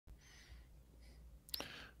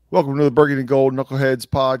Welcome to the Burgundy and Gold Knuckleheads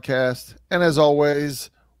podcast. And as always,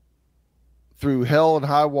 through hell and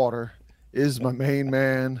high water is my main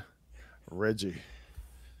man, Reggie.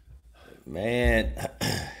 Man,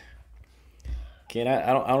 Ken, I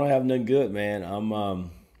don't have nothing good, man. I'm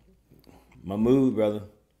my mood, brother.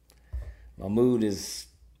 My mood is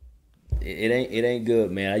it ain't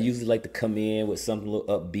good, man. I usually like to come in with something a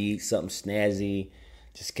little upbeat, something snazzy,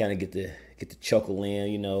 just kind of get the chuckle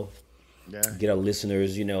in, Yeah. get our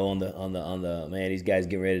listeners, on the man. These guys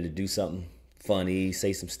getting ready to do something funny,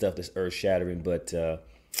 say some stuff that's earth shattering, but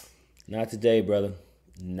not today, brother.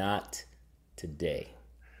 Not today.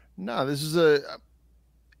 No, this is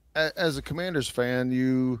as a Commanders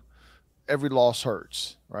fan, every loss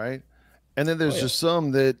hurts, right? And then Oh there's yeah. just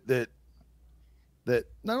some that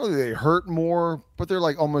not only they hurt more, but they're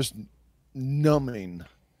like almost numbing.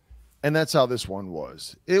 And that's how this one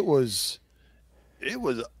was. It was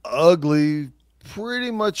ugly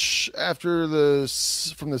pretty much from the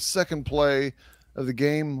second play of the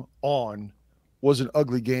game on was an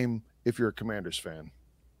ugly game if you're a Commanders fan.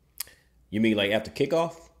 You mean like after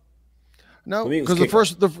kickoff? For No, me, it was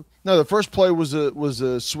because kickoff. the first play was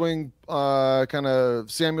a swing, kind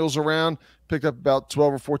of Samuels around, picked up about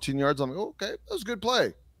 12 or 14 yards. I'm like, okay, that was a good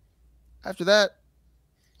play. After that,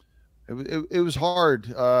 it was hard.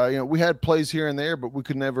 We had plays here and there, but we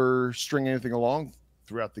could never string anything along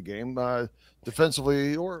throughout the game,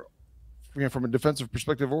 defensively or from a defensive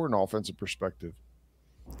perspective or an offensive perspective.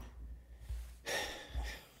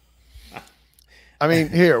 I mean,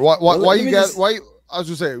 here, Well, why let you me got just. why? I was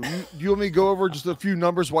gonna say, do you want me to go over just a few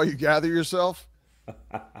numbers while you gather yourself?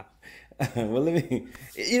 Well, let me.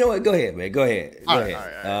 You know what? Go ahead, man. Go ahead. All Go right, all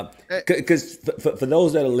ahead. right, all right. Because for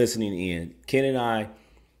those that are listening in, Ken and I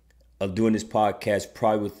are doing this podcast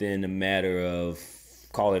probably within a matter of,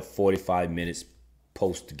 call it 45 minutes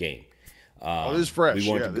post game. Oh, this is fresh. We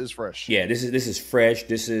want Yeah, to. this is fresh. Yeah, this is fresh.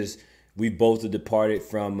 We both have departed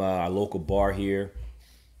from our local bar here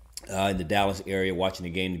in the Dallas area, watching the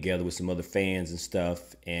game together with some other fans and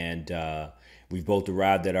stuff. And we've both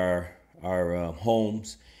arrived at our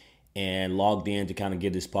homes and logged in to kind of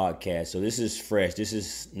get this podcast. So this is fresh. This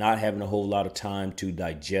is not having a whole lot of time to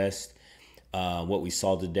digest what we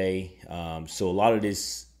saw today. So a lot of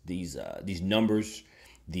these numbers,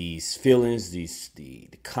 these feelings, the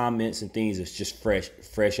comments and things is just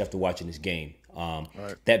fresh after watching this game.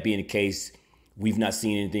 Right. That being the case, we've not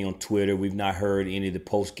seen anything on Twitter. We've not heard any of the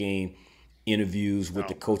post game interviews with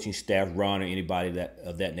the coaching staff, Ron, or anybody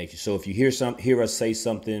of that nature. So if you hear us say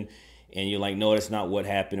something and you're like, no, that's not what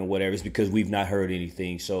happened or whatever, it's because we've not heard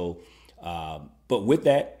anything. So, but with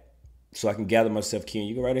that, so I can gather myself, Ken,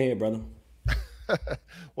 you go right ahead, brother.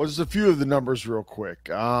 Well, just a few of the numbers real quick.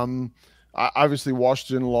 Obviously,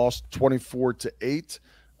 Washington lost 24-8.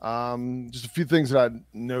 Just a few things that I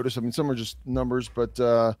noticed. I mean, some are just numbers, but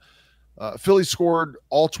Philly scored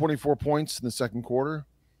all 24 points in the second quarter.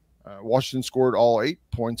 Washington scored all 8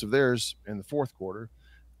 points of theirs in the fourth quarter.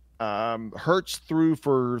 Hurts threw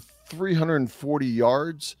for 340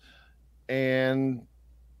 yards and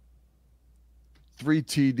 3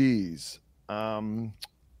 TDs.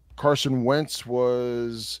 Carson Wentz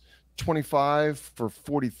was 25 for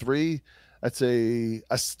 43. That's a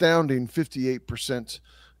astounding 58%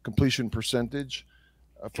 completion percentage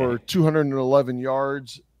for 211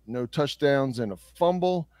 yards, no touchdowns, and a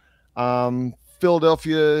fumble.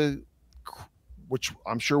 Philadelphia, which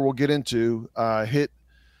I'm sure we'll get into, hit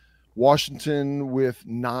Washington with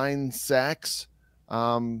 9 sacks.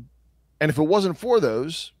 And if it wasn't for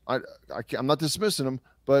those, I'm not dismissing them,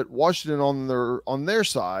 but Washington on their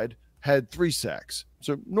side had 3 sacks.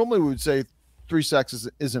 So normally we would say 3 sacks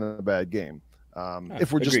isn't a bad game.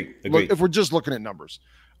 If we're Agreed. if we're just looking at numbers.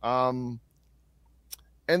 And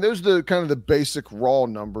those are the kind of the basic raw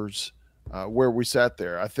numbers where we sat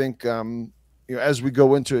there. I think as we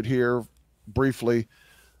go into it here briefly,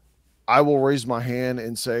 I will raise my hand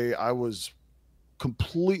and say I was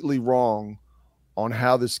completely wrong on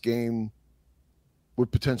how this game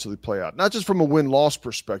would potentially play out. Not just from a win-loss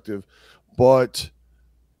perspective, but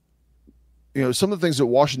some of the things that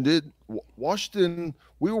Washington did. Washington,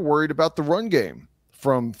 we were worried about the run game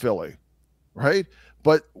from Philly, right?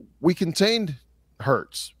 But we contained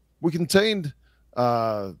Hurts. We contained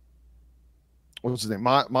what was his name?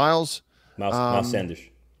 Miles Sanders.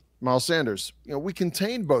 Miles Sanders. We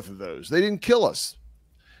contained both of those. They didn't kill us.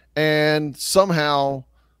 And somehow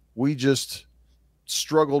we just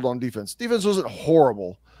struggled on defense. Defense wasn't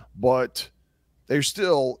horrible, but they're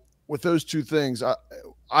still, with those two things,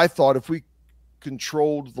 I thought if we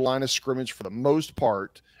controlled the line of scrimmage for the most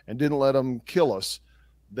part and didn't let them kill us,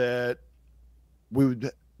 that we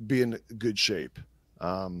would be in good shape.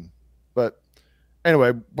 But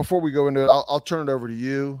anyway, before we go into it, I'll turn it over to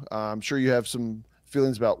you. I'm sure you have some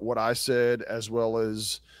feelings about what I said as well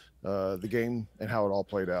as the game and how it all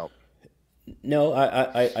played out. No,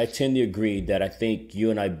 I tend to agree that I think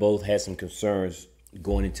you and I both had some concerns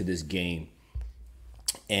going into this game.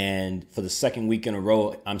 And for the second week in a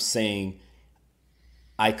row, I'm saying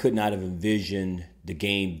I could not have envisioned the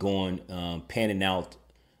game going, panning out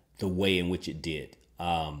the way in which it did.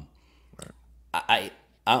 I,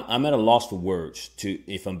 I'm at a loss for words to,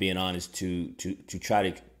 if I'm being honest, to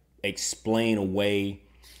try to explain away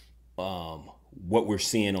what we're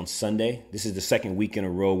seeing on Sunday. This is the second week in a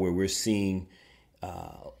row where we're seeing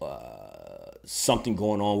something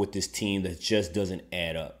going on with this team that just doesn't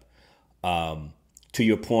add up. To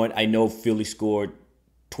your point, I know Philly scored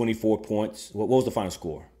 24 points. What was the final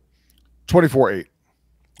score? 24-8.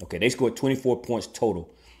 Okay, they scored 24 points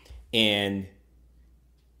total. And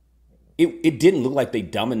it didn't look like they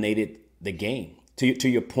dominated the game. To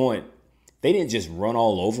your point, they didn't just run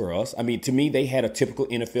all over us. I mean, to me, they had a typical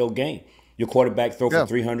NFL game. Your quarterback throw for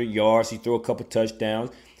 300 yards. He threw a couple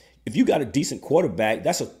touchdowns. If you got a decent quarterback,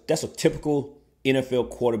 that's a typical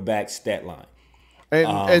NFL quarterback stat line.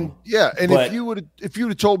 And but if you would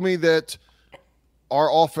have told me that our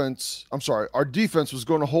defense was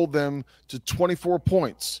going to hold them to 24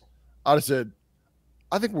 points, I'd have said,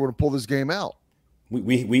 I think we're going to pull this game out.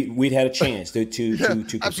 we'd had a chance to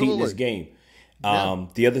compete absolutely. in this game. Yeah.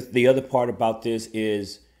 The other part about this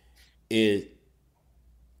is it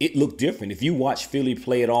looked different. If you watch Philly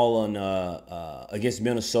play it all on against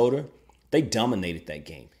Minnesota, they dominated that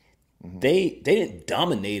game. Mm-hmm. They didn't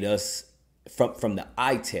dominate us from the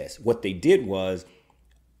eye test. What they did was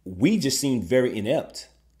we just seemed very inept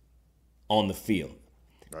on the field.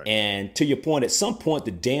 Right. And to your point, at some point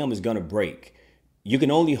the dam is going to break. You can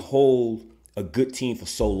only hold a good team for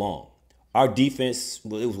so long. Our defense,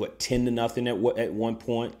 well, it was 10-0 at one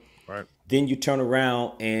point. Right. Then you turn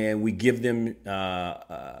around and we give them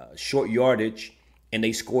short yardage, and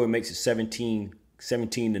they score and makes it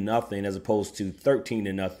 17-0 as opposed to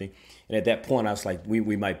 13-0. And at that point, I was like,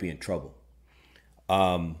 we might be in trouble.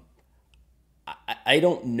 I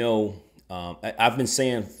don't know. I've been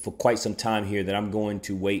saying for quite some time here that I'm going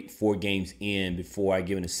to wait 4 games in before I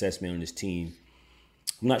give an assessment on this team.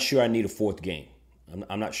 I'm not sure I need a fourth game.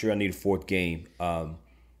 I'm not sure I need a fourth game.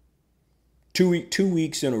 2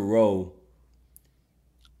 weeks in a row,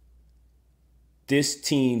 this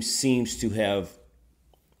team seems to have,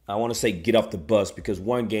 I want to say get off the bus, because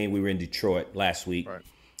one game we were in Detroit last week. Right.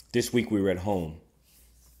 This week we were at home.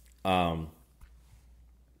 I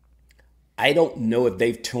don't know if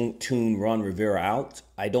they've tuned Ron Rivera out.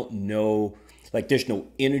 I don't know. Like, there's no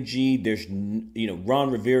energy.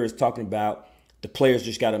 Ron Rivera is talking about the players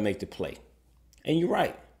just got to make the play. And you're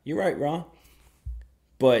right. You're right, Ron.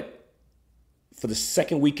 But for the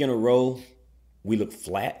second week in a row, we look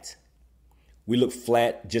flat. We look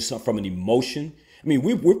flat just from an emotion. I mean,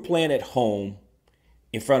 we're playing at home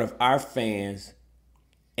in front of our fans,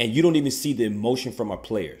 and you don't even see the emotion from our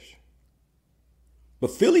players. But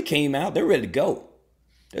Philly came out, they're ready to go.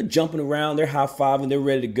 They're jumping around, they're high-fiving, they're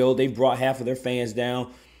ready to go. They brought half of their fans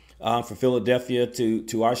down from Philadelphia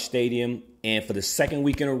to our stadium. And for the second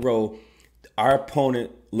week in a row, our opponent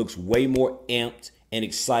looks way more amped and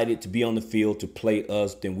excited to be on the field to play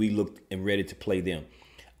us than we look and ready to play them.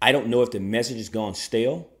 I don't know if the message has gone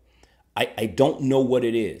stale. I don't know what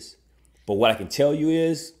it is. But what I can tell you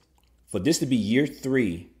is, for this to be year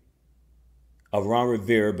 3 of Ron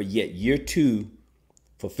Rivera, but yet year 2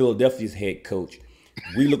 for Philadelphia's head coach,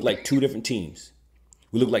 we look like 2 different teams.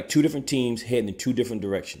 We look like 2 different teams heading in 2 different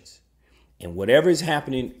directions. And whatever is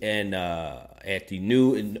happening at the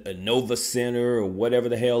new Nova Center or whatever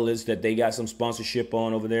the hell is that they got some sponsorship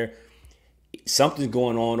on over there, something's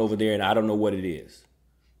going on over there, and I don't know what it is.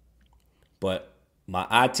 But my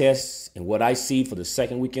eye tests and what I see for the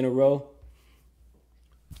second week in a row,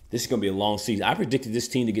 this is going to be a long season. I predicted this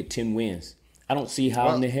team to get 10 wins. I don't see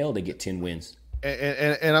how in the hell they get 10 wins.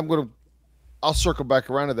 And I'll circle back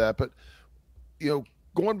around to that. But,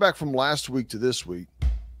 going back from last week to this week,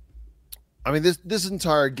 I mean, this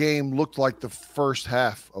entire game looked like the first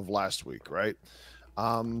half of last week, right?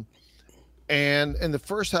 And in the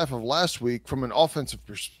first half of last week, from an offensive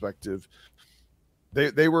perspective,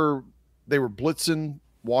 they were blitzing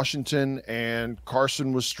Washington, and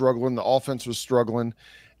Carson was struggling. The offense was struggling,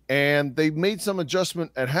 and they made some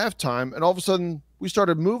adjustment at halftime, and all of a sudden we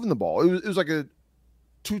started moving the ball. It was like 2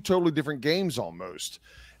 totally different games almost.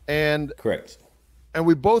 And correct. And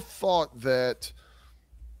we both thought that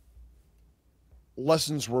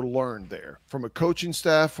lessons were learned there from a coaching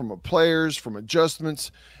staff, from a players, from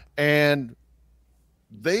adjustments. And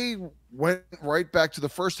they went right back to the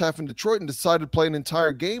first half in Detroit and decided to play an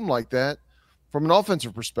entire game like that from an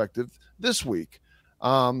offensive perspective this week.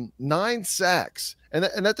 9 sacks, and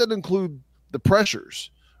that doesn't include the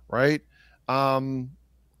pressures, right? Well,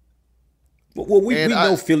 we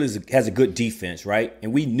know Philly has a good defense, right?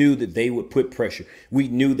 And we knew that they would put pressure. We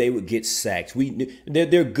knew they would get sacks. We knew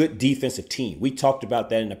they're a good defensive team. We talked about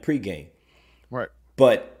that in the pregame. Right.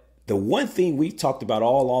 But the one thing we talked about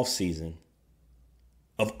all offseason,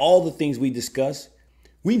 of all the things we discussed,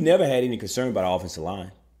 we never had any concern about our offensive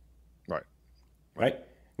line. Right?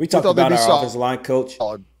 We talked about our offensive line coach.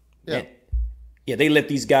 Yeah. Yeah, they let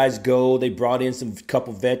these guys go. They brought in some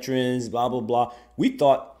couple veterans, blah, blah, blah. We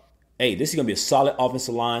thought, hey, this is going to be a solid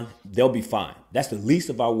offensive line. They'll be fine. That's the least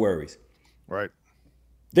of our worries. Right.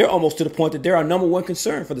 They're almost to the point that they're our number one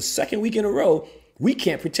concern. For the second week in a row, we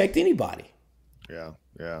can't protect anybody. Yeah,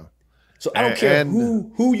 yeah. So I don't care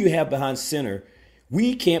who you have behind center.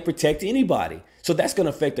 We can't protect anybody. So that's going to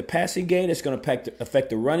affect the passing game. That's going to affect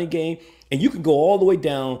the running game. And you can go all the way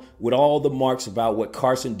down with all the marks about what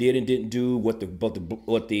Carson did and didn't do, what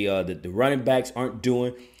the running backs aren't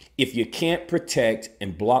doing. If you can't protect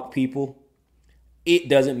and block people, it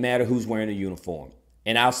doesn't matter who's wearing a uniform.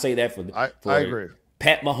 And I'll say that for I agree.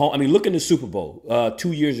 Pat Mahomes. I mean, look in the Super Bowl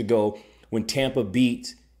 2 years ago when Tampa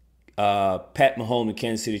beat Pat Mahomes and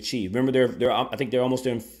Kansas City Chiefs. Remember, I think they're almost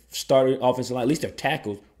their starting offensive line. At least their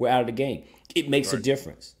tackles were out of the game. It makes a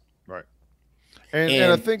difference. Right.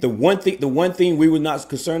 And I think the one thing we were not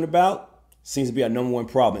concerned about seems to be our number one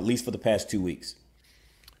problem, at least for the past 2 weeks.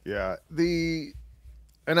 Yeah.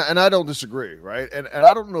 And I don't disagree, right? And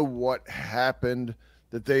I don't know what happened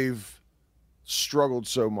that they've struggled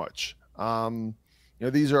so much.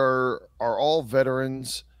 These are all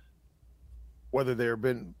veterans, whether they've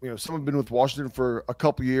been, some have been with Washington for a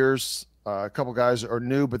couple years. A couple guys are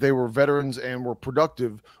new, but they were veterans and were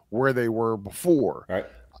productive where they were before. Right.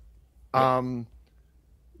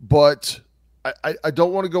 But I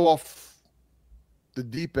don't want to go off the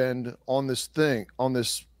deep end on this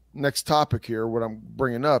next topic here. What I'm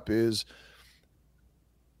bringing up is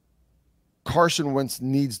Carson Wentz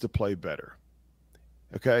needs to play better.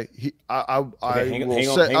 Okay. Hang on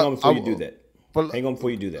before you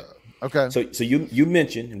do that. Okay. So you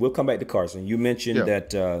mentioned, and we'll come back to Carson. You mentioned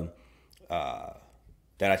that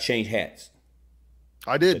I changed hats.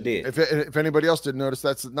 I did. If anybody else didn't notice,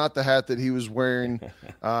 that's not the hat that he was wearing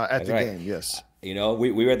at the game. Yes. We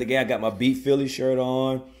were at the game. I got my Beat Philly shirt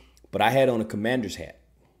on, but I had on a Commander's hat.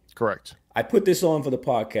 Correct. I put this on for the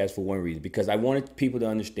podcast for one reason, because I wanted people to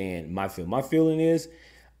understand my feeling. My feeling is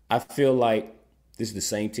I feel like this is the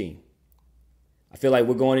same team. I feel like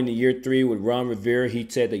we're going into year 3 with Ron Rivera. He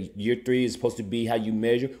said that year 3 is supposed to be how you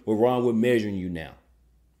measure. Well, Ron, we're measuring you now.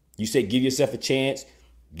 You said give yourself a chance.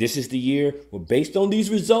 This is the year. Well, based on these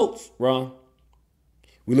results, Ron,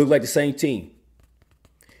 we look like the same team.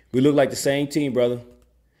 We look like the same team, brother.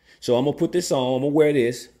 So I'm going to put this on. I'm going to wear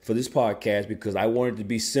this for this podcast because I want it to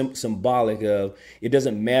be symbolic of it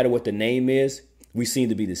doesn't matter what the name is. We seem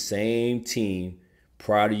to be the same team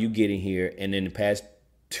prior to you getting here. And in the past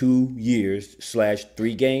 2 years /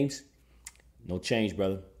 3 games, no change,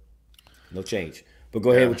 brother. No change. But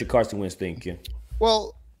go ahead with your Carson Wentz thing, Ken.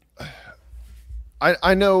 Well,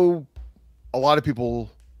 I know a lot of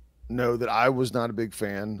people know that I was not a big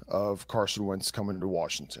fan of Carson Wentz coming to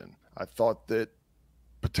Washington. I thought that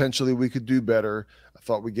potentially we could do better. I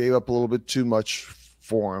thought we gave up a little bit too much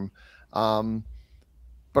for him.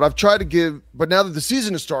 But now that the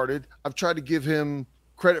season has started, I've tried to give him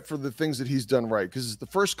credit for the things that he's done right, because the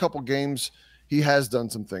first couple games he has done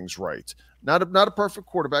some things right. Not a perfect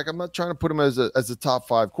quarterback. I'm not trying to put him as a top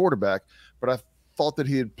 5 quarterback, but I thought that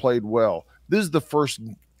he had played well. This is the first,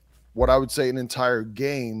 what I would say, an entire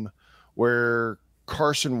game where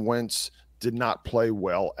Carson Wentz did not play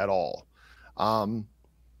well at all. I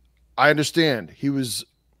understand he was,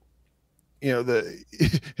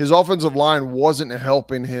 his offensive line wasn't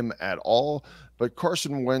helping him at all, but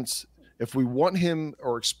Carson Wentz, if we want him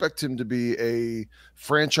or expect him to be a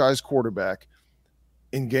franchise quarterback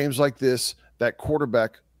in games like this, that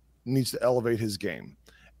quarterback needs to elevate his game.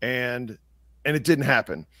 And it didn't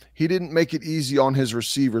happen. He didn't make it easy on his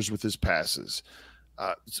receivers with his passes.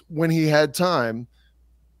 When he had time,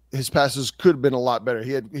 his passes could have been a lot better.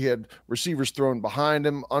 He had receivers thrown behind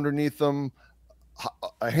him, underneath him,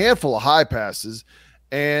 a handful of high passes,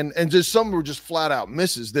 and just some were just flat out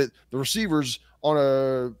misses that the receivers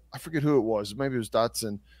on I forget who it was. Maybe it was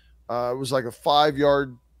Dotson. It was like a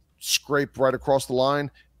 5-yard scrape right across the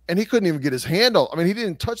line, and he couldn't even get his hand on. I mean, he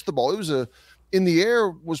didn't touch the ball. It was in the air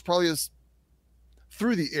was probably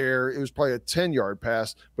through the air. It was probably a 10-yard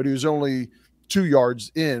pass, but he was only 2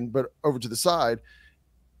 yards in, but over to the side.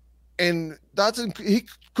 And Dotson, he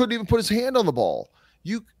couldn't even put his hand on the ball.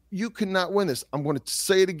 You cannot win this. I'm going to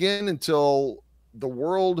say it again until the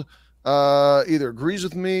world either agrees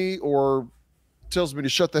with me or tells me to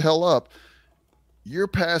shut the hell up. Your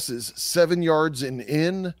passes 7 yards and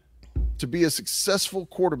in, to be a successful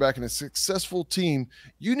quarterback and a successful team,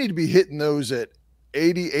 you need to be hitting those at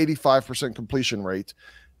 85% completion rate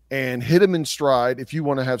and hit them in stride if you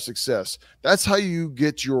want to have success. That's how you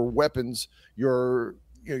get your weapons, your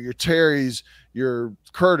Terrys, your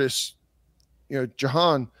Curtis,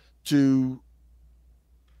 Jahan, to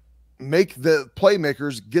make the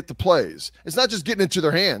playmakers get the plays. It's not just getting into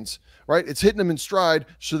their hands, right? It's hitting them in stride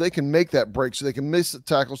so they can make that break, so they can miss the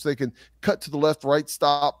tackle, so they can cut to the left, right,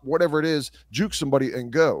 stop, whatever it is, juke somebody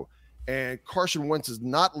and go. And Carson Wentz is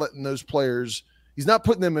not letting those players, he's not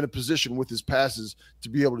putting them in a position with his passes to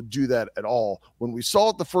be able to do that at all. When we saw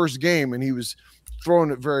it the first game and he was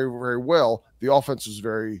throwing it very, very well, the offense was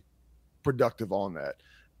very productive on that.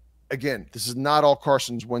 Again, this is not all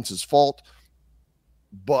Carson Wentz's fault,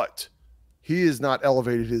 but he has not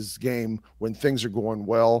elevated his game when things are going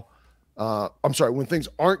well. When things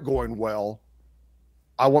aren't going well.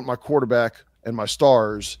 I want my quarterback and my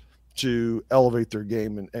stars to elevate their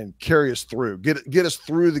game and carry us through, get us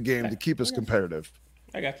through the game to keep us competitive.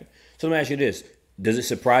 I got you. So let me ask you this. Does it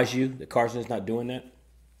surprise you that Carson's not doing that?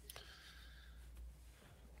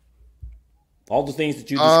 All the things that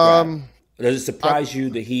you described. Does it surprise you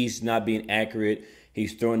that he's not being accurate?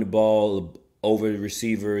 He's throwing the ball over the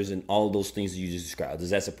receivers and all of those things that you just described.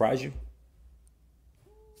 Does that surprise you?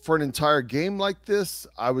 For an entire game like this,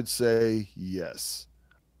 I would say yes.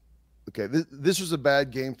 Okay, this was a bad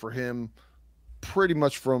game for him pretty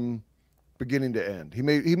much from beginning to end. He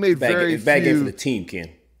made it's a bad game for the team, Ken.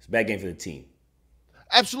 It's a bad game for the team.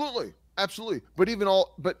 Absolutely. But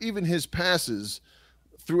even his passes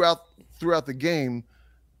throughout the game,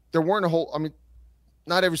 there weren't a whole. I mean,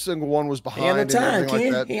 not every single one was behind. He had no time, Ken.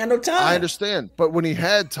 Like that. He had no time. I understand, but when he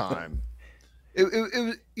had time, it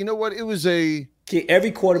was. You know what? It was a.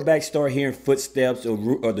 Every quarterback start hearing footsteps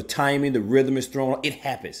or the timing, the rhythm is thrown. It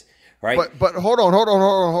happens, right? But hold on.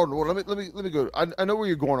 Well, let me go. I know where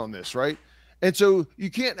you're going on this, right? And so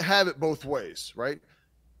you can't have it both ways, right?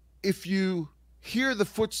 If you hear the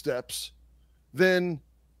footsteps, then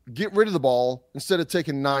get rid of the ball instead of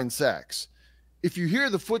taking 9 sacks. If you hear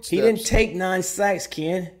the footsteps, he didn't take 9 sacks,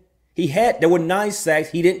 Ken. There were 9 sacks.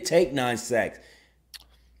 He didn't take 9 sacks,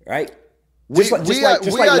 right? Just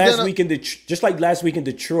like last week in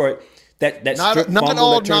Detroit, that strip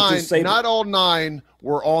fumble that turned to safety. Not all 9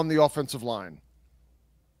 were on the offensive line.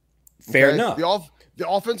 Fair enough. The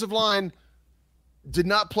offensive line did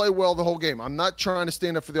not play well the whole game. I'm not trying to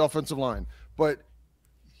stand up for the offensive line, but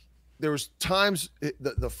there was times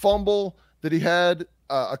the fumble that he had,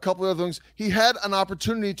 a couple of other things. He had an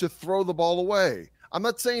opportunity to throw the ball away. I'm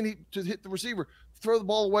not saying to hit the receiver, throw the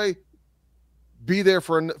ball away, be there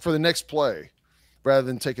for the next play rather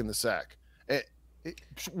than taking the sack.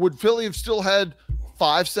 Would Philly have still had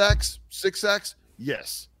 5 sacks, 6 sacks?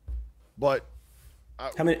 Yes. But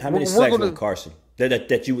how many sacks on Carson?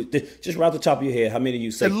 That you would just right off the top of your head, how many do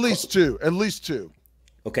you say? At least two.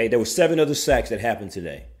 Okay, there were 7 other sacks that happened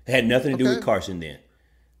today. It had nothing to do with Carson then.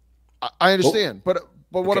 I understand, but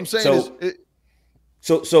what I'm saying is,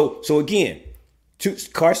 so again,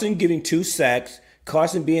 Carson getting 2 sacks,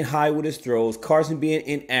 Carson being high with his throws, Carson being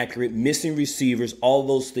inaccurate, missing receivers, all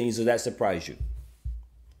those things. Does that surprise you?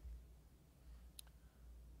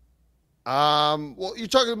 Well, you're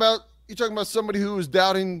talking about somebody who was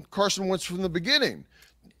doubting Carson Wentz from the beginning,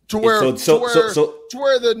 to where the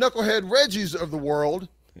knucklehead Reggies of the world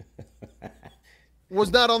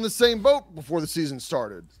was not on the same boat before the season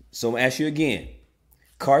started. So I'm gonna ask you again: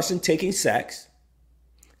 Carson taking sacks,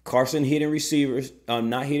 Carson hitting receivers,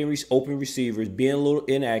 not hitting open receivers, being a little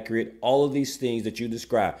inaccurate, all of these things that you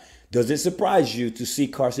described. Does it surprise you to see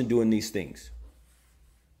Carson doing these things?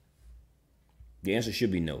 The answer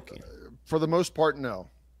should be no, Ken. For the most part, no.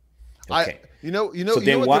 Okay. The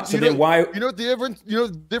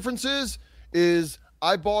difference is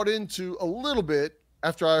I bought into a little bit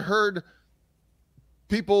after I heard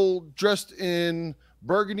people dressed in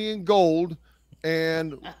burgundy and gold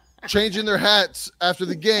and changing their hats after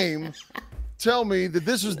the game tell me that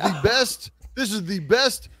this is the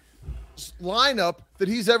best lineup that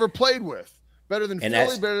he's ever played with. Better than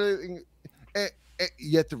Philly,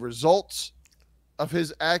 yet the results of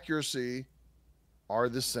his accuracy are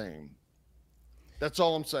the same. That's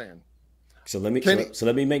all I'm saying. So let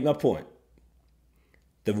me make my point.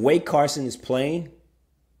 The way Carson is playing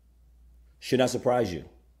should not surprise you.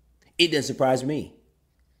 It doesn't surprise me.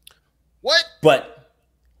 What? But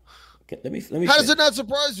let me How does finish. it not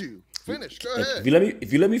surprise you? Finish. Go ahead.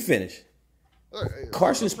 If you let me finish,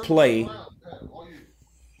 Carson's play.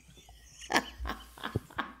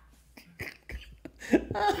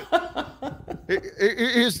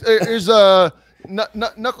 Here's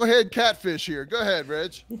knucklehead catfish here. Go ahead,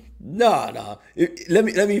 Reg. No. Let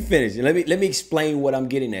me finish. Let me explain what I'm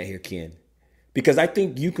getting at here, Ken, because I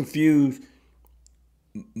think you confuse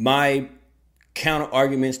my counter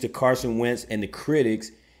arguments to Carson Wentz and the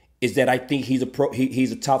critics is that I think he's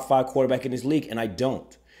a top 5 quarterback in this league, and I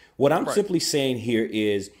don't. What I'm simply saying here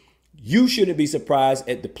is you shouldn't be surprised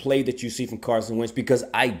at the play that you see from Carson Wentz because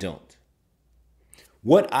I don't.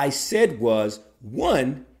 What I said was,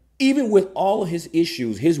 one, even with all of his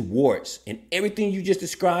issues, his warts, and everything you just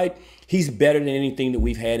described, he's better than anything that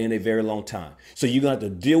we've had in a very long time. So you're going to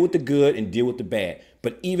have to deal with the good and deal with the bad.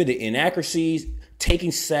 But even the inaccuracies,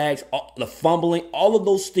 taking sacks, the fumbling, all of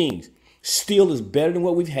those things still is better than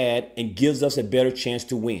what we've had and gives us a better chance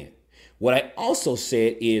to win. What I also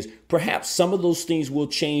said is perhaps some of those things will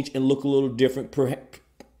change and look a little different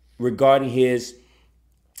regarding his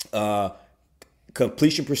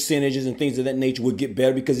completion percentages and things of that nature would get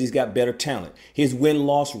better because he's got better talent. His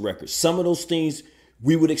win-loss record, some of those things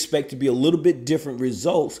we would expect to be a little bit different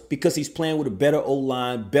results because he's playing with a better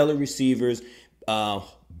O-line, better receivers,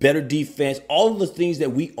 better defense, all of the things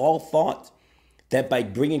that we all thought that by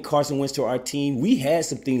bringing Carson Wentz to our team, we had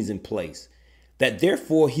some things in place that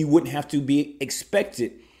therefore he wouldn't have to be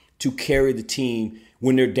expected to carry the team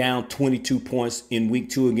when they're down 22 points in week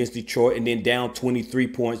 2 against Detroit and then down 23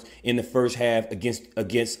 points in the first half against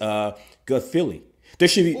Philly. There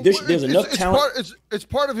should be there's enough talent. It's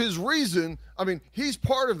part of his reason. I mean, he's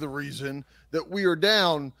part of the reason that we are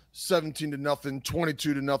down 17-0, 22-0,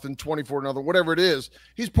 24-0, whatever it is.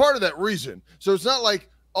 He's part of that reason. So it's not like,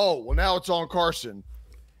 oh, well, now it's on Carson.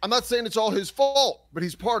 I'm not saying it's all his fault, but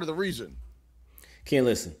he's part of the reason. Can't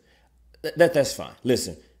listen. That's fine.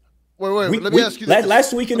 Listen. Wait. Let me ask you this.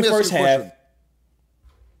 Last week in the first half.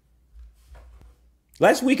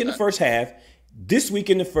 Last week in the first half, this week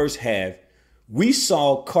in the first half, we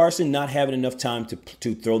saw Carson not having enough time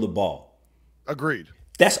to throw the ball. Agreed.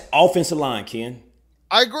 That's offensive line, Ken.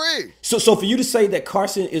 I agree. So for you to say that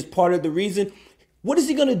Carson is part of the reason, what is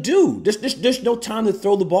he going to do? There's no time to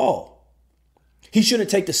throw the ball. He shouldn't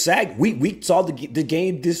take the sack. We saw the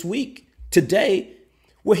game this week. Today,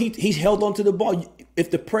 where he's held onto the ball.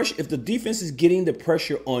 If the defense is getting the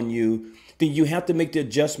pressure on you, then you have to make the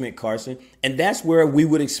adjustment, Carson. And that's where we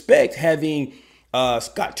would expect having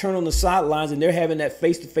Scott Turner on the sidelines and they're having that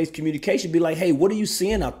face-to-face communication. Be like, hey, what are you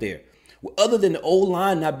seeing out there? Well, other than the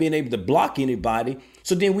O-line not being able to block anybody,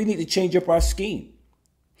 so then we need to change up our scheme.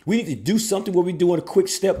 We need to do something where we're doing a quick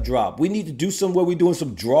step drop. We need to do something where we're doing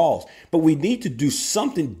some draws. But we need to do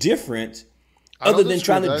something different other than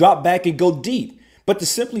trying to drop back and go deep. But to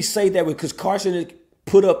simply say that because Carson had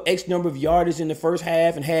put up X number of yardage in the first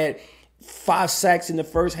half and had 5 sacks in the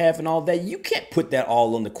first half and all that, you can't put that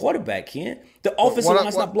all on the quarterback, Ken. The offensive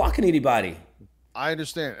line's not blocking anybody. I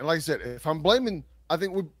understand. And like I said, if I'm blaming, I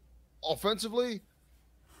think we offensively,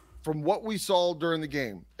 from what we saw during the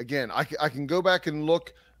game, again, I can go back and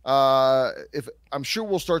look. If I'm sure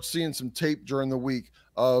we'll start seeing some tape during the week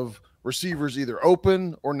of receivers either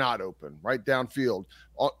open or not open, right downfield.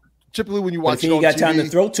 Typically, when you watch, you got time to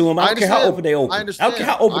throw to them. I don't care how open they open. I don't care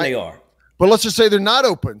how open they are. But let's just say they're not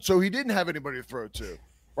open, so he didn't have anybody to throw to,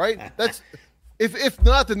 right? That's if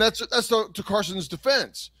not, then that's to Carson's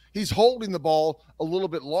defense. He's holding the ball a little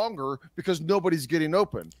bit longer because nobody's getting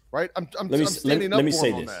open, right? I'm standing up for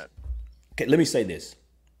him on that. Okay, let me say this.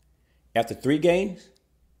 After 3 games,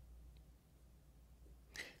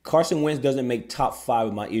 Carson Wentz doesn't make top 5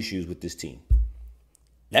 of my issues with this team.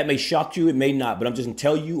 That may shock you, it may not, but I'm just going to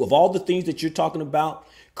tell you, of all the things that you're talking about,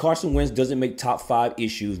 Carson Wentz doesn't make top 5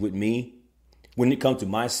 issues with me when it comes to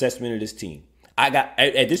my assessment of this team.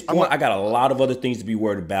 At this point, I got a lot of other things to be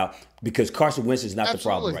worried about because Carson Wentz is not the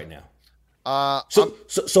problem right now. So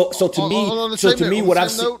to me, what I've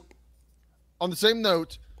seen. On the same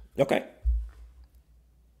note, okay.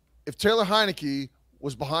 If Taylor Heineke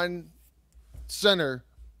was behind center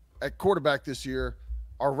at quarterback this year,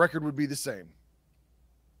 our record would be the same.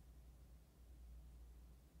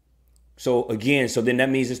 So then that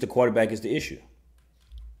means it's the quarterback is the issue.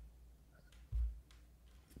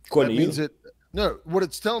 According to you. No, what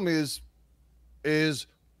it's telling me is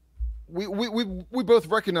we both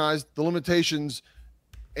recognize the limitations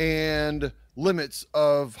and limits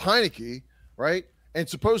of Heineke, right? And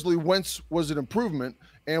supposedly Wentz was an improvement,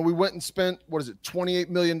 and we went and spent, $28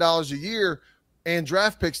 million a year and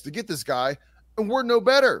draft picks to get this guy, and we're no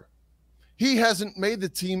better. He hasn't made the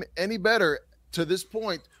team any better to this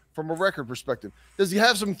point from a record perspective. Does he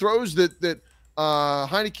have some throws that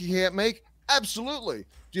Heineke can't make? Absolutely.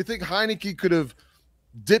 Do you think Heineke could have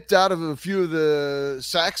dipped out of a few of the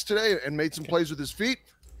sacks today and made some plays with his feet?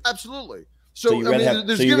 Absolutely. So you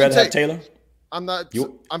rather have Taylor? I'm not.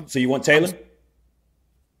 So you want Taylor?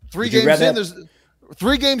 Three games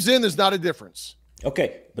in. There's not a difference.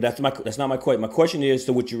 Okay, but that's not my question. My question is: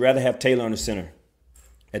 so would you rather have Taylor on the center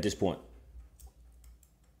at this point?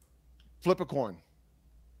 Flip a coin.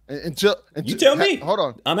 Until you tell me. Hold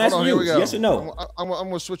on. I'm asking you. Yes or no? I'm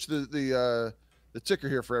going to switch the ticker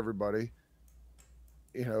here for everybody.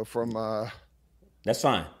 From that's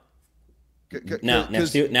fine. I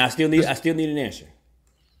still need an answer.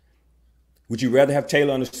 Would you rather have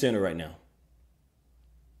Taylor on the center right now?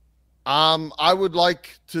 I would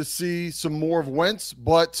like to see some more of Wentz,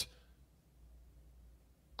 but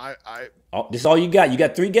this is all you got. You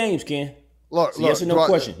got 3 games, Ken. Look, yes or no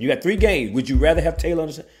question. You got 3 games. Would you rather have Taylor on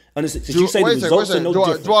the center? Since you say the results are no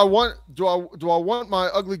different. Do I want my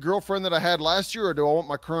ugly girlfriend that I had last year, or do I want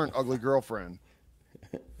my current ugly girlfriend?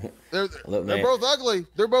 They're both ugly.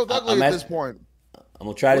 They're both ugly at this point. I'm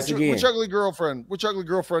gonna try this again. Which ugly girlfriend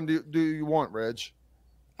do you want, Reg?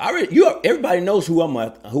 Everybody knows who I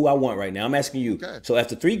want right now. I'm asking you. Okay. So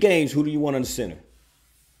after 3 games, who do you want on the center?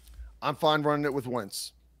 I'm fine running it with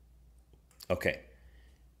Wentz. Okay.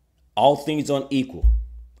 All things on equal,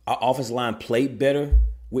 our offensive line played better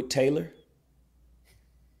with Taylor.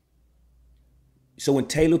 So when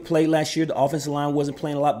Taylor played last year, the offensive line wasn't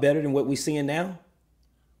playing a lot better than what we're seeing now?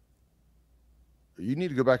 You need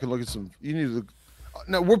to go back and look at some. You need to look.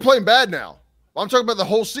 No, we're playing bad now. I'm talking about the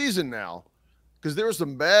whole season now, because there were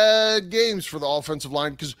some bad games for the offensive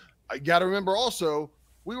line. Because I got to remember also,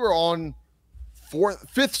 we were on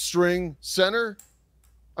 5th string center.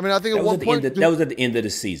 I mean, I think at one point that was at the end of the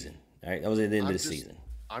season. All right, that was at the end of the season.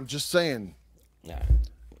 I'm just saying. All right.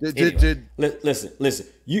 Listen.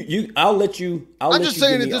 I'll let you. I'm just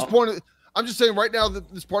saying at this point. I'm just saying right now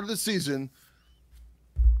that this part of the season,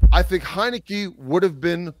 I think Heineke would have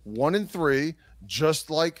been 1-3, just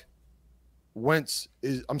like Wentz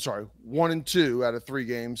is. I'm sorry, 1-2 out of 3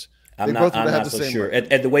 games. I'm not so sure.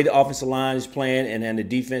 At the way the offensive line is playing and the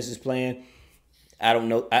defense is playing, I don't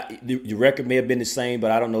know. The record may have been the same, but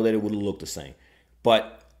I don't know that it would have looked the same.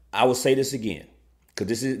 But I will say this again, because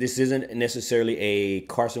this isn't necessarily a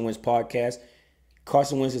Carson Wentz podcast.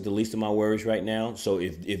 Carson Wentz is the least of my worries right now. So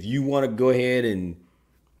if you want to go ahead and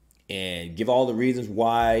give all the reasons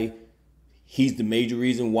why he's the major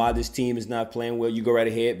reason why this team is not playing well, you go right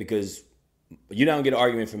ahead, because you don't get an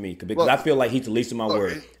argument from me, because I feel like he's the least of my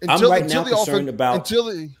worries. I'm concerned about the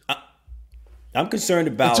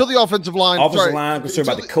offensive line. I'm concerned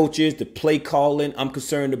about the coaches, the play calling. I'm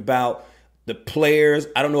concerned about the players.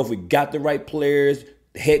 I don't know if we got the right players.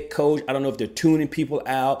 The head coach, I don't know if they're tuning people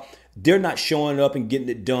out. They're not showing up and getting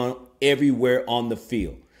it done everywhere on the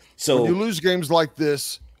field. So when you lose games like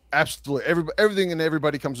this, absolutely, everything and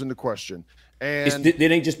everybody comes into question. And it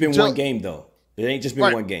ain't just been one game, though. It ain't just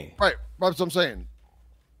been one game. Right. That's what I'm saying.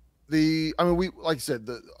 We like I said,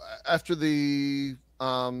 after the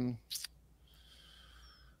game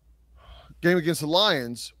against the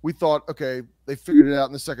Lions, we thought, okay, they figured it out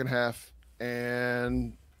in the second half,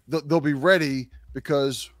 and they'll be ready,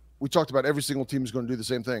 because we talked about every single team is going to do the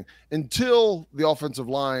same thing. Until the offensive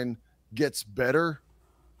line gets better,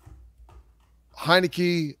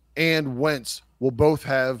 Heineke and Wentz will both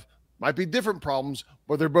might be different problems,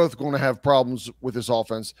 but they're both going to have problems with this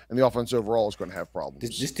offense, and the offense overall is going to have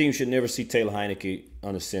problems. This team should never see Taylor Heineke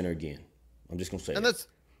on the center again. I'm just going to say that.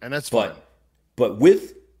 That's fine. But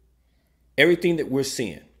with everything that we're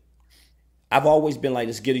seeing, I've always been like,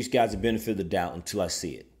 let's give these guys the benefit of the doubt until I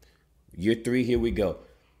see it. Year 3, here we go.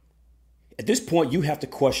 At this point, you have to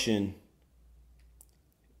question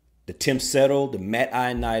the Tim Settle, the Matt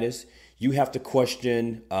Ioannidis. You have to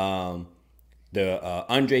question the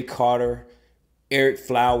Andre Carter, Eric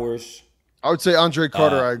Flowers. I would say Andre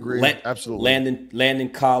Carter. I agree. Absolutely. Landon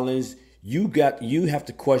Collins. You have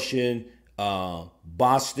to question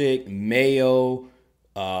Bostic, Mayo,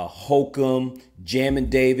 Holcomb, Jamin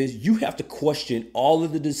Davis. You have to question all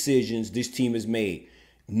of the decisions this team has made.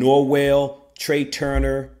 Norwell, Trey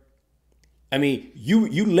Turner. I mean,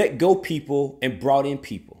 you let go people and brought in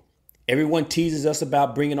people. Everyone teases us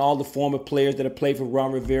about bringing all the former players that have played for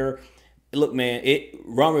Ron Rivera. Look, man,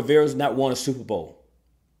 Ron Rivera's not won a Super Bowl,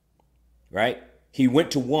 right? He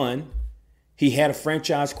went to one. He had a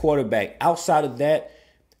franchise quarterback. Outside of that,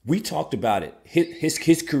 we talked about it.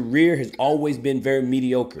 His career has always been very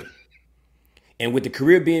mediocre. And with the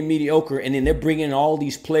career being mediocre, and then they're bringing in all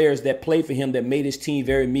these players that played for him that made his team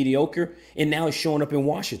very mediocre, and now it's showing up in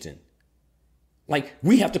Washington. Like,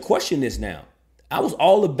 we have to question this now. I was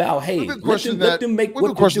all about, hey, let them make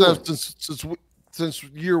what they're doing. Since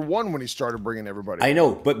year one when he started bringing everybody. I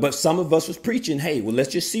know, but some of us was preaching, hey, well,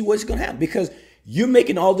 let's just see what's going to happen, because you're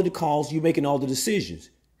making all of the calls, you're making all the decisions.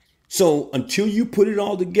 So until you put it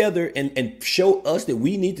all together and show us that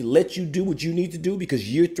we need to let you do what you need to do,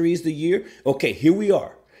 because year 3 is the year. Okay, here we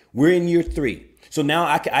are. We're in year 3. So now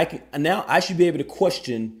I should be able to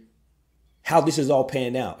question how this is all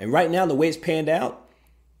panned out. And right now, the way it's panned out,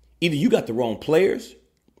 either you got the wrong players,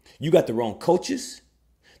 you got the wrong coaches,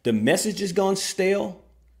 the message has gone stale,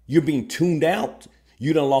 you're being tuned out,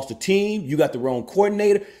 you done lost a team, you got the wrong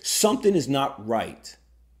coordinator. Something is not right.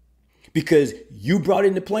 Because you brought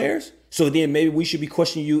in the players, so then maybe we should be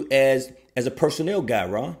questioning you as a personnel guy,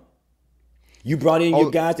 Ron. You brought in your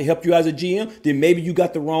guys to help you as a GM, then maybe you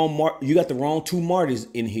got the wrong two Martys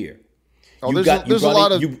in here. There's a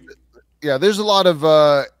lot of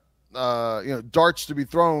darts to be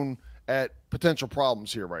thrown at potential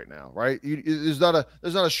problems here right now, right? There's not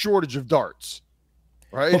a shortage of darts,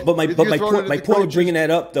 right? But my point of bringing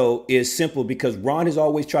that up though is simple, because Ron has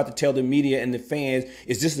always tried to tell the media and the fans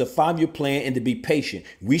is this is a 5-year plan and to be patient.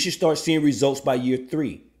 We should start seeing results by year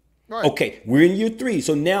 3. Right. Okay, we're in year 3,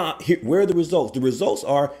 so now where are the results? The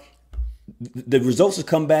results have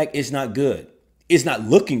come back. It's not good. It's not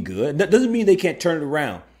looking good. That doesn't mean they can't turn it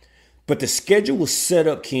around. But the schedule was set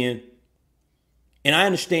up, Ken. And I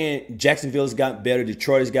understand Jacksonville has gotten better,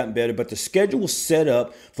 Detroit has gotten better, but the schedule was set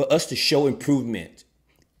up for us to show improvement,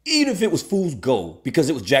 even if it was fool's gold, because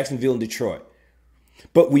it was Jacksonville and Detroit.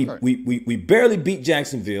 But we barely beat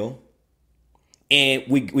Jacksonville, and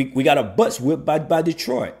we got our butts whipped by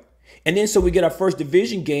Detroit. And then so we get our first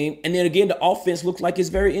division game, and then again the offense looks like it's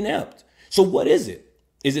very inept. So what is it?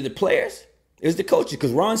 Is it the players? Is it the coaches?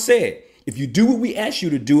 Because Ron said, if you do what we ask you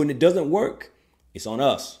to do and it doesn't work, it's on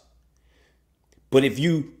us. But if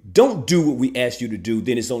you don't do what we ask you to do,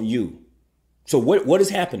 then it's on you. So what is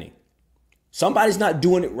happening? Somebody's not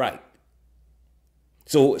doing it right.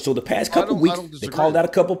 So the past couple weeks, they called out a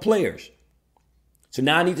couple players. So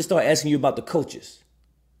now I need to start asking you about the coaches,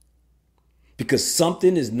 because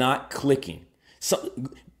something is not clicking.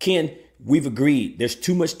 Ken, we've agreed there's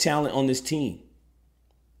too much talent on this team.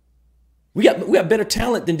 We got better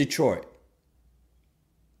talent than Detroit,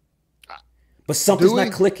 but something's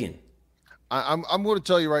not clicking. I'm going to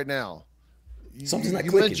tell you right now. Something's not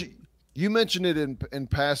clicking. You mentioned it in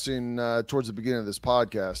passing towards the beginning of this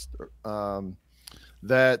podcast,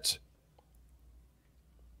 that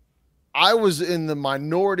I was in the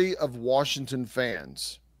minority of Washington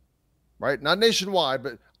fans, right? Not nationwide,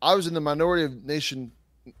 but I was in the minority of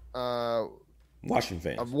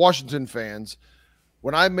Washington fans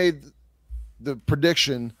when I made the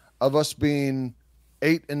prediction of us being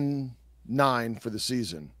 8-9 for the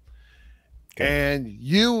season. Okay. And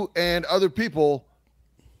you and other people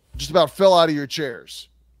just about fell out of your chairs,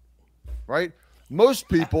 right? Most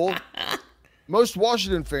people, most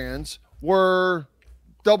Washington fans were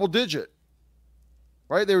double digit,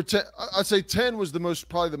 right? They were 10. I'd say 10 was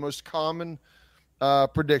probably the most common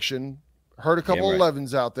prediction. Heard a couple of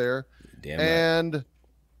 11s out there. And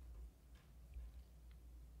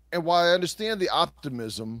while I understand the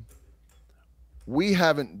optimism, we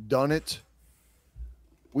haven't done it.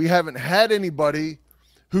 We haven't had anybody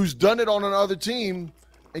who's done it on another team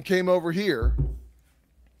and came over here,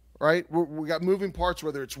 right? We got moving parts,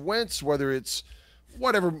 whether it's Wentz, whether it's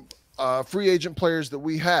whatever free agent players that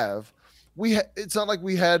we have. It's not like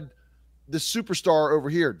we had the superstar over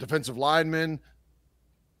here, defensive lineman,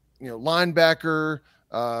 linebacker,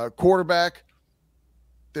 quarterback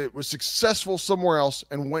that was successful somewhere else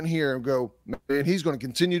and went here and go, man, he's going to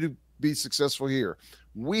continue to be successful here.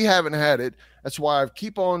 We haven't had it. That's why I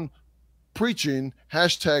keep on preaching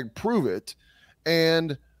 #prove it.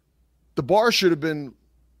 And the bar should have been,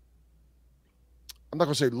 I'm not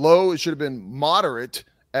going to say low, it should have been moderate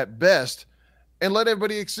at best, and let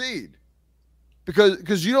everybody exceed.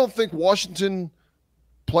 Because you don't think Washington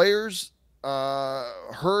players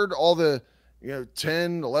heard all the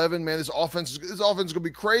 10, 11, man, this offense is going to be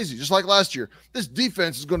crazy, just like last year. This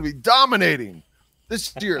defense is going to be dominating.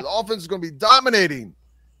 This year, the offense is going to be dominating.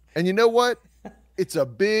 And you know what? It's a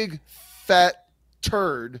big, fat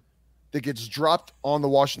turd that gets dropped on the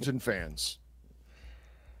Washington fans.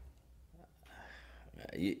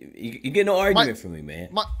 You get no argument from me, man.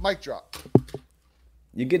 Mic drop.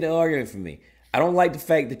 You get no argument from me. I don't like the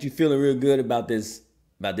fact that you're feeling real good about this.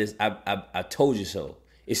 I told you so.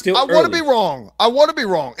 It's still early. I want to be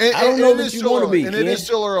wrong. And, I don't know that you want to be. And it is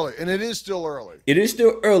still early. It is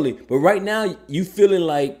still early. But right now, you feeling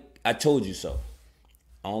like I told you so.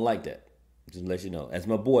 I don't like that. Just to let you know. As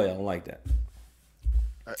my boy, I don't like that.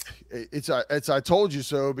 It's I told you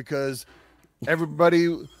so, because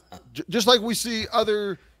everybody, just like we see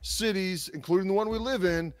other cities, including the one we live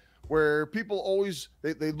in, where people always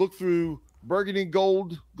they look through burgundy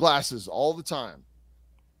gold glasses all the time.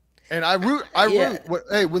 And I root. Yeah.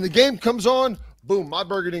 Hey, when the game comes on, boom, my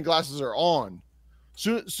burgundy glasses are on.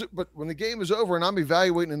 But when the game is over and I'm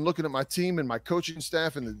evaluating and looking at my team and my coaching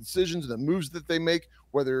staff and the decisions and the moves that they make,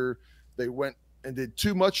 whether they went and did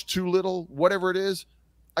too much, too little, whatever it is,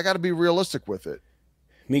 I got to be realistic with it.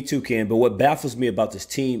 Me too, Ken. But what baffles me about this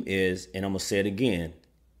team is, and I'm gonna say it again,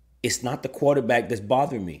 it's not the quarterback that's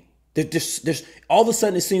bothering me. There's all of a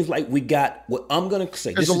sudden it seems like we got what I'm gonna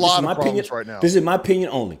say. There's a lot of problems right now. This is my opinion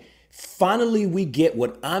only. Finally, we get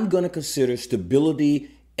what I'm gonna consider stability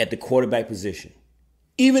at the quarterback position.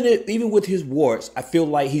 Even with his warts, I feel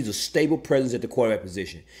like he's a stable presence at the quarterback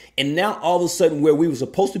position. And now all of a sudden, where we were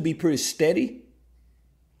supposed to be pretty steady,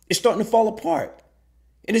 it's starting to fall apart.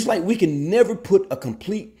 And it's like we can never put a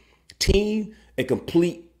complete team, a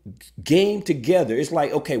complete game together. It's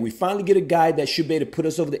like, okay, we finally get a guy that should be able to put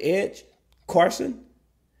us over the edge, Carson,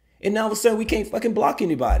 and now all of a sudden we can't fucking block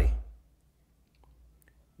anybody.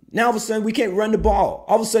 Now all of a sudden we can't run the ball.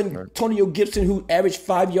 All of a sudden, Antonio Gibson, who averaged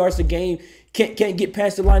 5 yards a game, can't get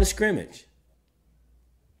past the line of scrimmage.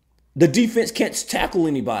 The defense can't tackle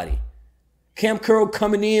anybody. Cam Curl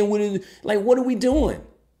coming in with it, like, what are we doing?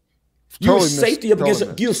 You're safety against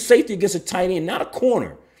a tight end, not a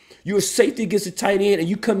corner. You're a safety against a tight end, and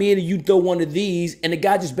you come in and you throw one of these, and the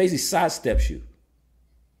guy just basically sidesteps you.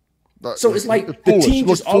 So it's like the team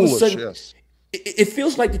just all of a sudden, yes. It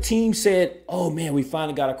feels like the team said, oh man, we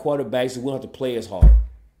finally got a quarterback, so we don't have to play as hard.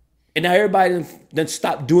 And now everybody then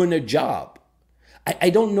stopped doing their job.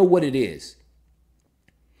 I don't know what it is.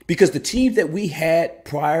 Because the team that we had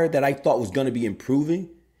prior that I thought was going to be improving,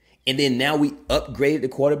 and then now we upgraded the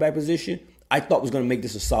quarterback position, I thought was going to make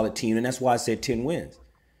this a solid team, and that's why I said 10 wins.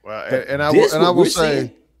 Well, and I will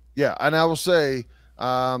say, yeah, and I will say,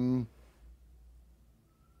 and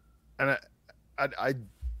I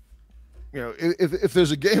you know, if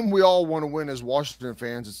there's a game we all want to win as Washington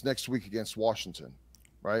fans, it's next week against Washington,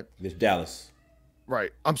 right? It's Dallas.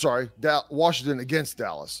 Right. I'm sorry, Washington against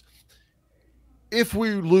Dallas. If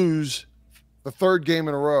we lose the third game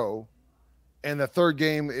in a row, and the third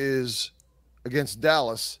game is against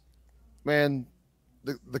Dallas, man,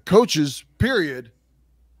 the coaches, period,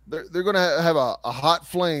 they're going to have a hot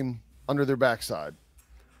flame under their backside.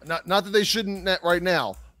 Not that they shouldn't right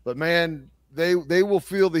now, but man, they will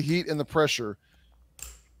feel the heat and the pressure.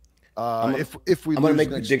 If we, I'm going to make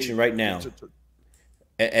a prediction right now.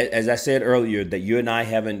 As I said earlier, that you and I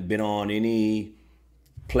haven't been on any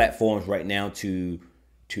platforms right now to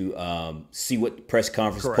see what the press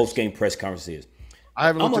conference, post-game press conference is. I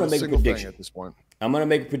haven't looked at a single thing at this point. I'm going to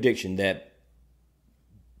make a prediction that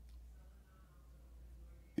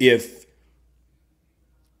if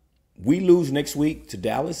we lose next week to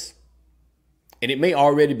Dallas, and it may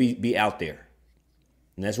already be out there,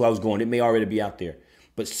 and that's why I was going, it may already be out there,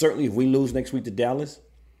 but certainly if we lose next week to Dallas,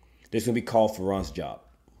 there's going to be call for Ron's job.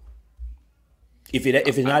 If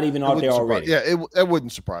it's not even out there already. Yeah, it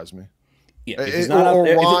wouldn't surprise me. Yeah, if it's not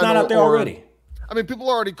out there already. I mean, people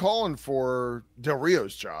are already calling for Del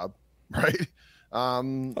Rio's job, right?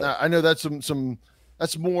 I know that's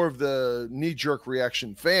that's more of the knee-jerk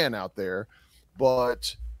reaction fan out there,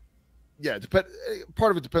 but yeah,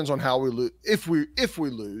 part of it depends on how we lose. If we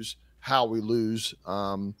lose, how we lose.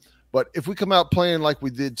 But if we come out playing like we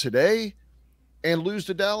did today and lose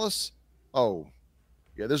to Dallas, oh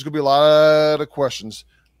yeah, there's going to be a lot of questions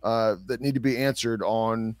that need to be answered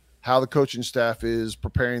on how the coaching staff is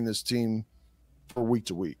preparing this team for week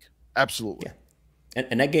to week. Absolutely. Yeah.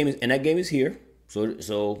 And that game is here. So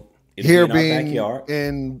it's here in being our backyard.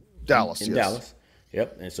 In Dallas. In Dallas.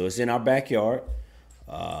 Yep. And so it's in our backyard.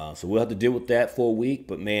 So we'll have to deal with that for a week.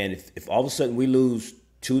 But man, if all of a sudden we lose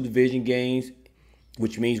 2 division games,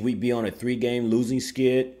 which means we'd be on a 3-game losing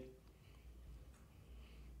skid.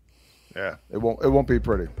 Yeah, it won't be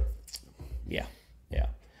pretty. Yeah.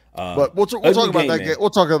 But we'll talk about that game. We'll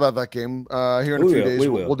talk about that game here in a few days.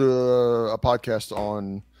 We'll do a podcast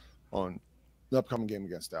on the upcoming game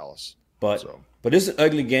against Dallas. But this is an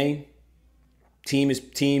ugly game. Team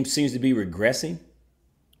seems to be regressing.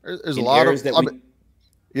 There's a lot of we're areas that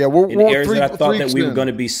I thought that we were going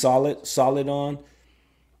to be solid on.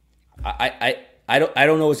 I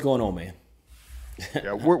don't know what's going on, man.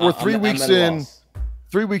 Yeah, we're 3 weeks in.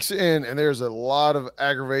 3 weeks in, and there's a lot of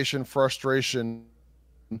aggravation, frustration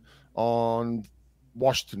on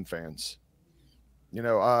Washington fans. You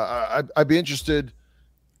know, I'd be interested.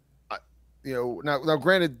 Now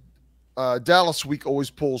granted, Dallas week always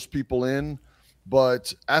pulls people in,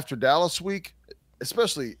 But after Dallas week,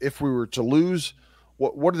 especially if we were to lose,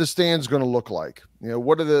 what are the stands going to look like?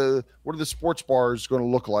 What are the sports bars going to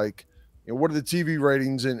look like? What are the TV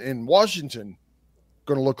ratings in Washington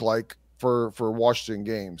going to look like for Washington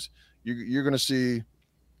games? You're going to see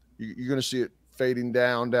you're going to see it fading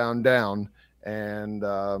down, down, down, and I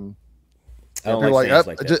don't people are like like, fans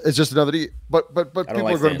like that. it's just another. But I don't people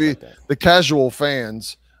like are going to fans be like that. the casual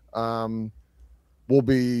fans. Will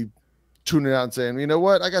be tuning out and saying, you know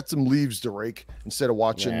what, I got some leaves to rake instead of Nah.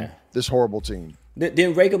 watching this horrible team.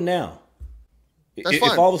 Then rake them now. That's If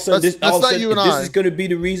fine. all of a sudden That's not you if and this I. is going to be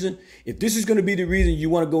the reason, if this is going to be the reason you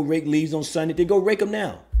want to go rake leaves on Sunday, then go rake them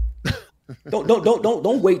now.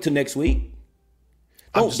 Don't wait till next week.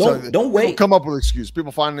 Don't People wait. come up with an excuse.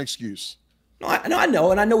 People find an excuse. No, I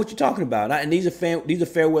know, and I know what you're talking about. And these are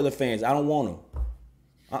fair weather fans. I don't want them.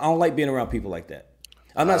 I don't like being around people like that.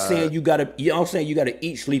 I'm not saying you gotta. I'm saying you gotta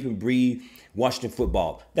eat, sleep, and breathe Washington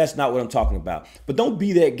football. That's not what I'm talking about. But don't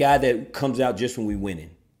be that guy that comes out just when we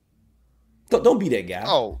winning. Don't be that guy.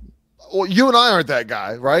 Oh, well, you and I aren't that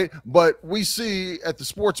guy, right? But we see at the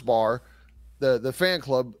sports bar, the fan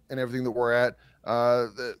club and everything that we're at,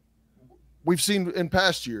 we've seen in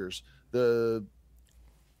past years the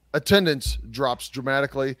attendance drops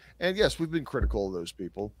dramatically. And yes, we've been critical of those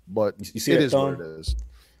people, but You see it that, is what Thon? it is.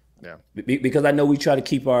 Yeah. Because I know we try to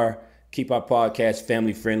keep our podcast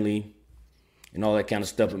family friendly and all that kind of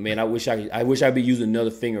stuff. But man, I wish I'd be using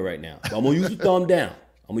another finger right now. But I'm gonna use the thumb down.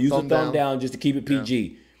 I'm gonna use the thumb down just to keep it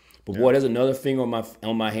PG. But boy, there's another finger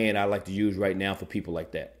on my hand I like to use right now for people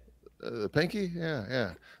like that. The pinky,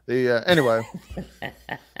 yeah. Anyway,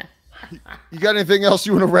 you got anything else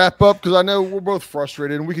you want to wrap up? Because I know we're both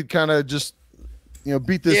frustrated, and we could kind of just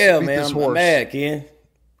beat this. Yeah, beat man, this I'm horse. mad, Ken.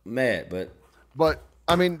 I'm mad, but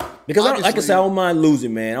I mean, because like I obviously- said, I don't mind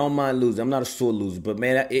losing, man. I don't mind losing. I'm not a sore loser, but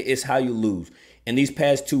man, it's how you lose. And these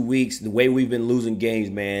past 2 weeks, the way we've been losing games,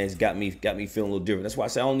 man, it's got me feeling a little different. That's why I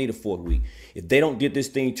say I don't need a fourth week. If they don't get this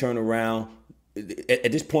thing turned around,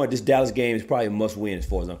 at this point, this Dallas game is probably a must win as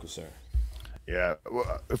far as I'm concerned. yeah.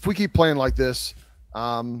 If we keep playing like this,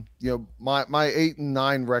 my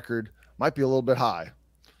 8-9 record might be a little bit high.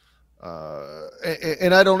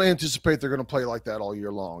 And I don't anticipate they're going to play like that all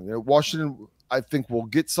year long. Washington, I think, will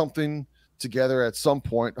get something together at some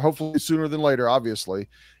point, hopefully sooner than later, obviously,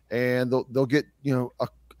 and they'll get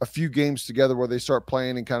a few games together where they start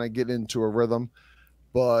playing and kind of get into a rhythm.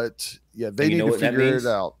 But yeah, they need to figure it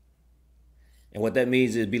out. And what that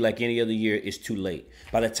means is it'd be like any other year, it's too late.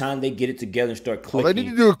 By the time they get it together and start clicking, Well, they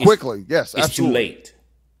need to do it quickly. Yes, it's absolutely. too late.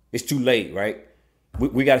 It's too late, right?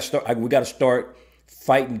 We got to start. We got to start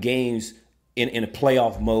fighting games in a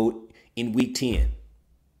playoff mode in week 10.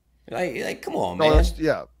 Like come on, man.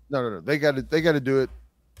 No. They got to do it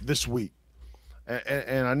this week.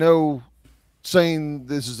 And I know saying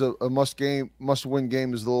this is a must win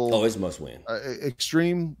game is a little It's must win.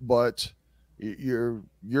 Extreme, but you're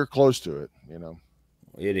close to it.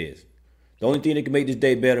 It is. The only thing that can make this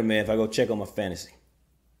day better, man, if I go check on my fantasy.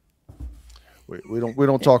 We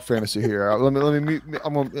don't talk fantasy here. Let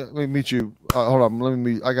me meet you. Hold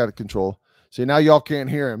on. I got to control. See, now y'all can't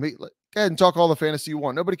hear him. Go ahead and talk all the fantasy you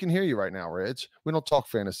want. Nobody can hear you right now, Rich. We don't talk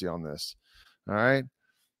fantasy on this. All right.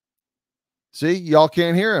 See, y'all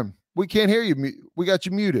can't hear him. We can't hear you. We got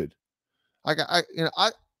you muted. I got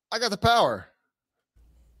the power.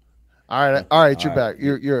 All right, you're back.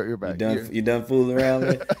 You're back. You done fooling around,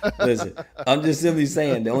 man? Listen, I'm just simply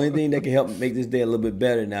saying the only thing that can help make this day a little bit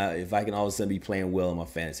better now if I can all of a sudden be playing well on my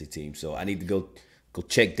fantasy team. So I need to go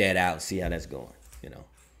check that out and see how that's going.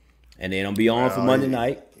 And then I'll be on for Monday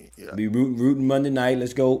night. Yeah. Be rooting Monday night.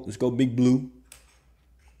 Let's go Big Blue.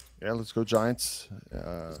 Yeah, let's go Giants.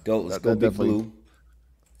 Let's go Big Blue.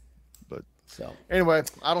 But so anyway,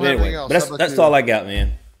 I don't have anything else. But that's all I got,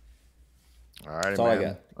 man. All right, that's all I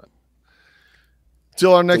got.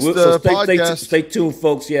 Till our next podcast. Stay tuned,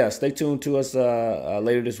 folks. Yeah, stay tuned to us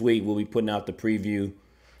later this week. We'll be putting out the preview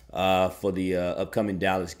for the upcoming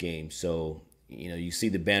Dallas game. So, you see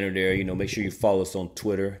the banner there. Make sure you follow us on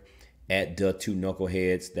Twitter at the 2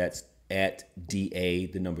 Knuckleheads. That's at DA,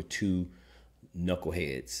 the number 2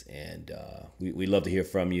 Knuckleheads. And we love to hear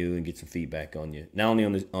from you and get some feedback on you. Not only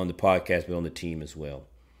on the podcast, but on the team as well.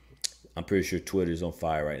 I'm pretty sure Twitter's on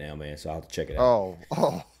fire right now, man. So I'll have to check it out.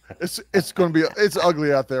 Oh. It's going to be it's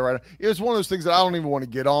ugly out there right now. It's one of those things that I don't even want to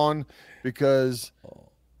get on because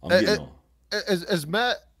as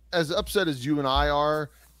upset as you and I are,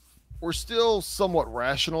 we're still somewhat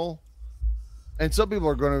rational, and some people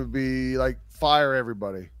are going to be like fire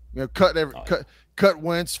everybody, cut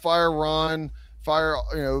Wentz, fire Ron, fire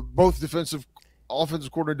both offensive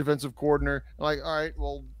coordinator, defensive coordinator. Like, all right,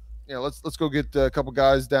 well, let's go get a couple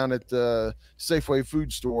guys down at the Safeway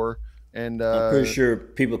food store, and I'm pretty sure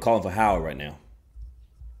people are calling for Howard right now.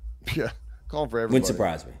 yeah, calling for Wouldn't everybody.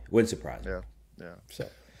 surprise me. Wouldn't surprise me. Yeah, yeah. So,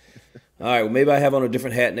 all right. Well, maybe I have on a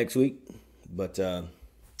different hat next week, but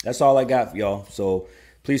that's all I got for y'all. So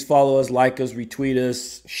please follow us, like us, retweet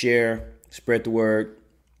us, share, spread the word.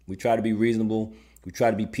 We try to be reasonable. We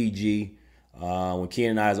try to be PG. When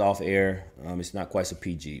Ken and I is off air, it's not quite so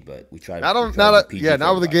PG, but we try to. Not to be PG yeah,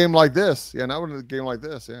 not with a everybody. game like this. Yeah, not with a game like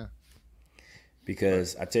this. Yeah.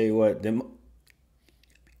 Because I tell you what, them.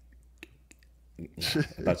 I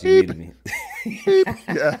thought you muted me.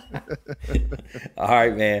 Yeah. All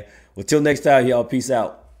right, man. Well, till next time, y'all. Peace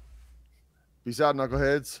out. Peace out,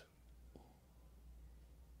 knuckleheads.